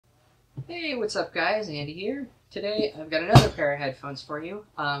Hey, what's up guys? Andy here. Today I've got another pair of headphones for you.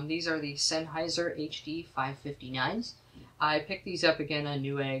 These are the Sennheiser HD 559s. I picked these up again on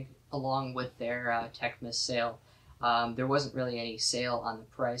Newegg along with their Techmas sale. There wasn't really any sale on the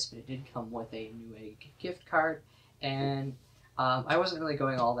price, but it did come with a Newegg gift card, and I wasn't really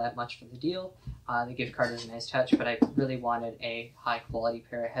going all that much for the deal. The gift card was a nice touch, but I really wanted a high quality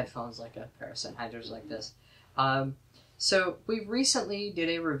pair of headphones like a pair of Sennheisers like this. So we recently did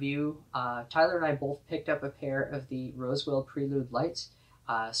a review. Tyler and I both picked up a pair of the Roswell Prelude lights,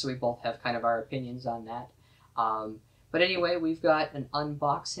 so we both have kind of our opinions on that. But anyway, we've got an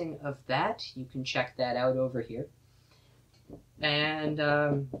unboxing of that. You can check that out over here. And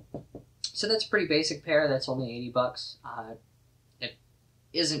so that's a pretty basic pair. That's only 80 bucks. It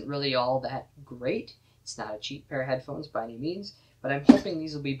isn't really all that great. It's not a cheap pair of headphones by any means, but I'm hoping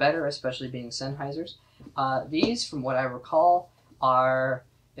these will be better, especially being Sennheisers. These, from what I recall, are,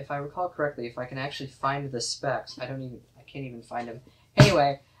 if I recall correctly, if I can actually find the specs, I can't even find them.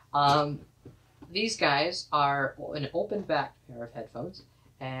 Anyway, these guys are an open-backed pair of headphones,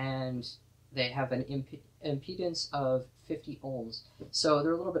 and they have an impedance of 50 ohms. So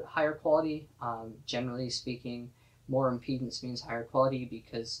they're a little bit higher quality. Generally speaking, more impedance means higher quality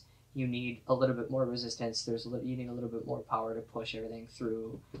because you need a little bit more resistance. You need a little bit more power to push everything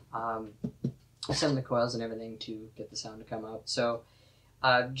through some of the coils and everything to get the sound to come out. So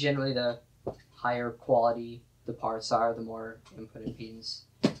generally the higher quality the parts are, the more input impedance.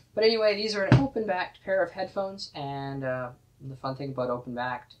 But anyway, these are an open-backed pair of headphones, and the fun thing about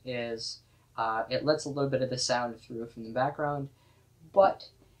open-backed is it lets a little bit of the sound through from the background, but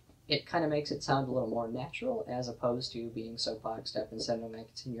it kind of makes it sound a little more natural as opposed to being so boxed up and sounding like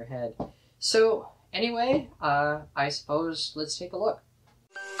it's in your head. So anyway, I suppose let's take a look.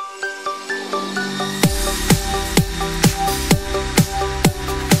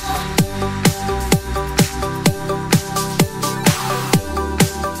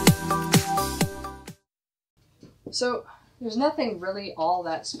 So there's nothing really all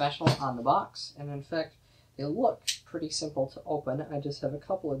that special on the box, and in fact they look pretty simple to open. I just have a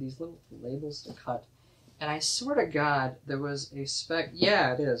couple of these little labels to cut, and I swear to God there was a spec.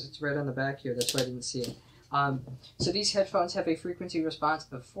 Yeah, it is. It's right on the back here. That's why I didn't see it. So these headphones have a frequency response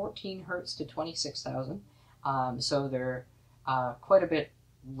of 14 hertz to 26,000. So they're quite a bit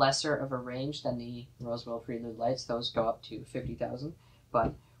lesser of a range than the Roswell Prelude lights. Those go up to 50,000,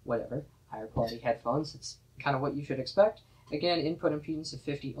 but whatever. Higher quality headphones. It's kind of what you should expect. Again, input impedance of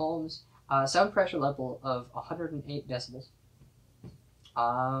 50 ohms. Sound pressure level of 108 decibels.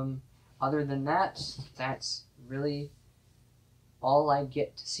 Other than that, that's really all I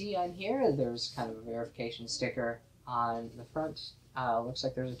get to see on here. There's kind of a verification sticker on the front. Looks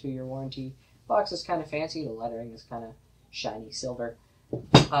like there's a 2-year warranty. Box is kind of fancy. The lettering is kind of shiny silver.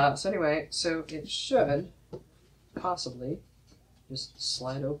 So anyway, so it should possibly just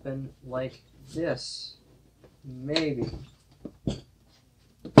slide open like this. Maybe. Maybe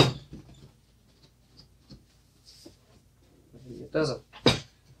it doesn't.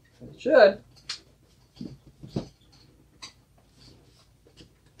 It should. I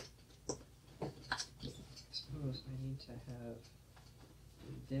need to have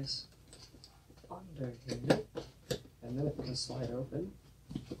this under here, and then it can slide open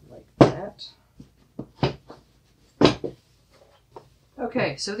like that.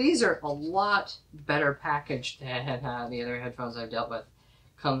 Okay, so these are a lot better packaged than the other headphones I've dealt with.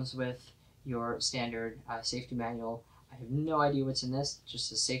 Comes with your standard safety manual. I have no idea what's in this,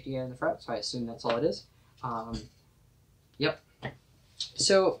 just a safety guide in the front, so I assume that's all it is. Yep.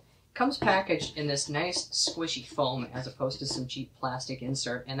 So comes packaged in this nice squishy foam as opposed to some cheap plastic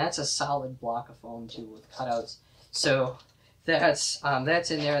insert, and that's a solid block of foam too with cutouts. So that's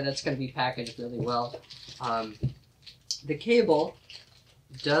in there. That's going to be packaged really well. The cable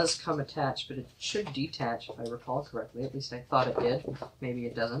does come attached, but it should detach if I recall correctly. At least I thought it did. Maybe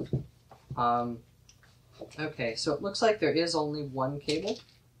it doesn't. Okay, so it looks like there is only one cable.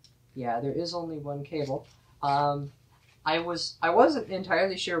 Yeah, there is only one cable. I wasn't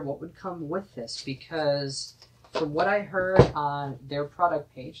entirely sure what would come with this because from what I heard on their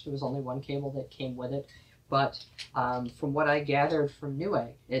product page, there was only one cable that came with it. But from what I gathered from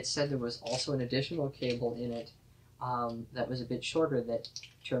Newegg, it said there was also an additional cable in it that was a bit shorter that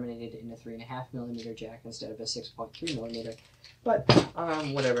terminated in a 3.5mm jack instead of a 6.3mm. But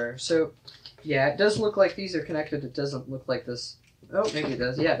whatever. So yeah, it does look like these are connected. It doesn't look like this. Oh, maybe it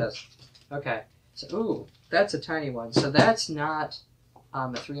does. Yeah, it does. Okay. So ooh, that's a tiny one. So that's not a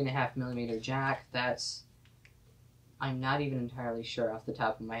 3.5mm jack. That's, I'm not even entirely sure off the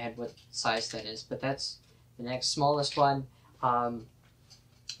top of my head what size that is, but that's the next smallest one.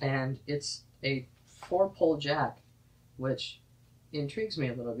 and it's a 4-pole jack, which intrigues me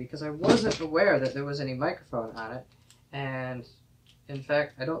a little because I wasn't aware that there was any microphone on it, and in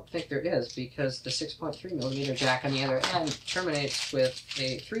fact I don't think there is, because the 6.3mm jack on the other end terminates with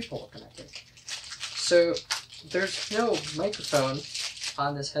a 3-pole connector. So there's no microphone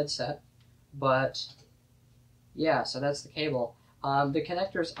on this headset, but yeah, so that's the cable. The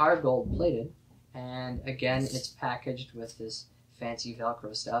connectors are gold plated, and again it's packaged with this fancy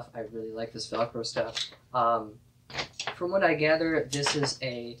Velcro stuff. I really like this Velcro stuff. From what I gather, this is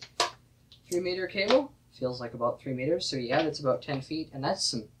a 3-meter cable. Feels like about 3 meters, so yeah, that's about 10 feet, and that's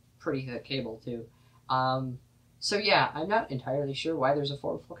some pretty thick cable too. So yeah, I'm not entirely sure why there's a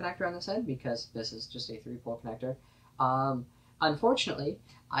 4-pole connector on this end, because this is just a 3-pole connector. Unfortunately,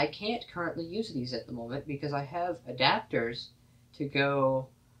 I can't currently use these at the moment because I have adapters to go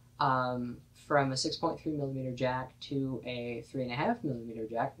from a 6.3mm jack to a 3.5mm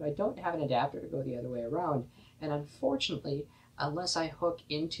jack, but I don't have an adapter to go the other way around. And unfortunately, unless I hook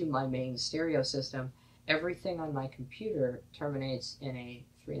into my main stereo system, everything on my computer terminates in a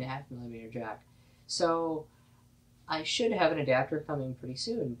 3.5mm jack. So I should have an adapter coming pretty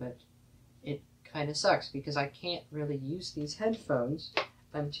soon, but it kind of sucks because I can't really use these headphones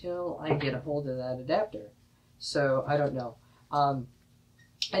until I get a hold of that adapter. So I don't know.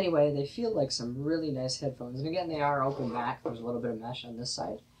 Anyway, they feel like some really nice headphones. And again, they are open back. There's a little bit of mesh on this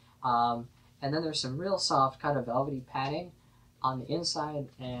side. And then there's some real soft kind of velvety padding on the inside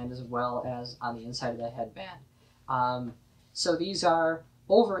and as well as on the inside of the headband. So these are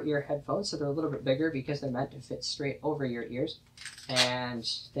over-ear headphones, so they're a little bit bigger because they're meant to fit straight over your ears. And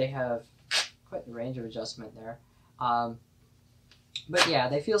they have quite the range of adjustment there. But yeah,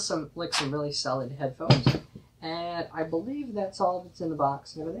 they feel like some really solid headphones. And I believe that's all that's in the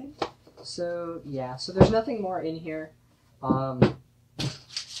box and everything. So yeah, so there's nothing more in here.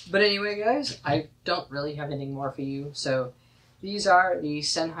 But anyway, guys, I don't really have anything more for you. So these are the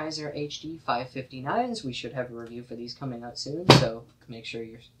Sennheiser HD 559s. We should have a review for these coming out soon, so make sure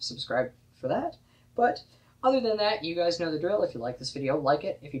you're subscribed for that. But other than that, you guys know the drill. If you like this video, like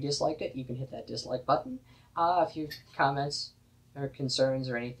it. If you disliked it, you can hit that dislike button. If you have comments or concerns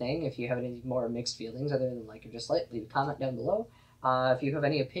or anything, if you have any more mixed feelings other than like or dislike, leave a comment down below. If you have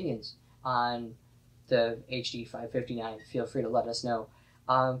any opinions on the HD 559, feel free to let us know.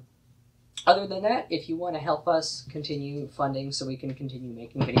 Other than that, if you want to help us continue funding so we can continue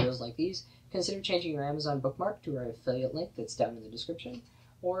making videos like these, consider changing your Amazon bookmark to our affiliate link that's down in the description,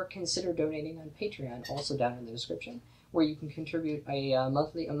 or consider donating on Patreon, also down in the description, where you can contribute a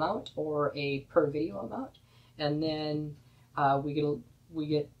monthly amount or a per video amount, and then we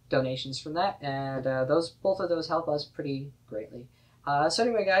get donations from that, and both of those help us pretty greatly. So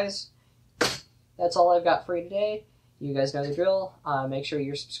anyway, guys, that's all I've got for you today. You guys know the drill. Make sure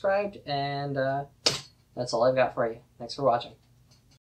you're subscribed, and that's all I've got for you. Thanks for watching.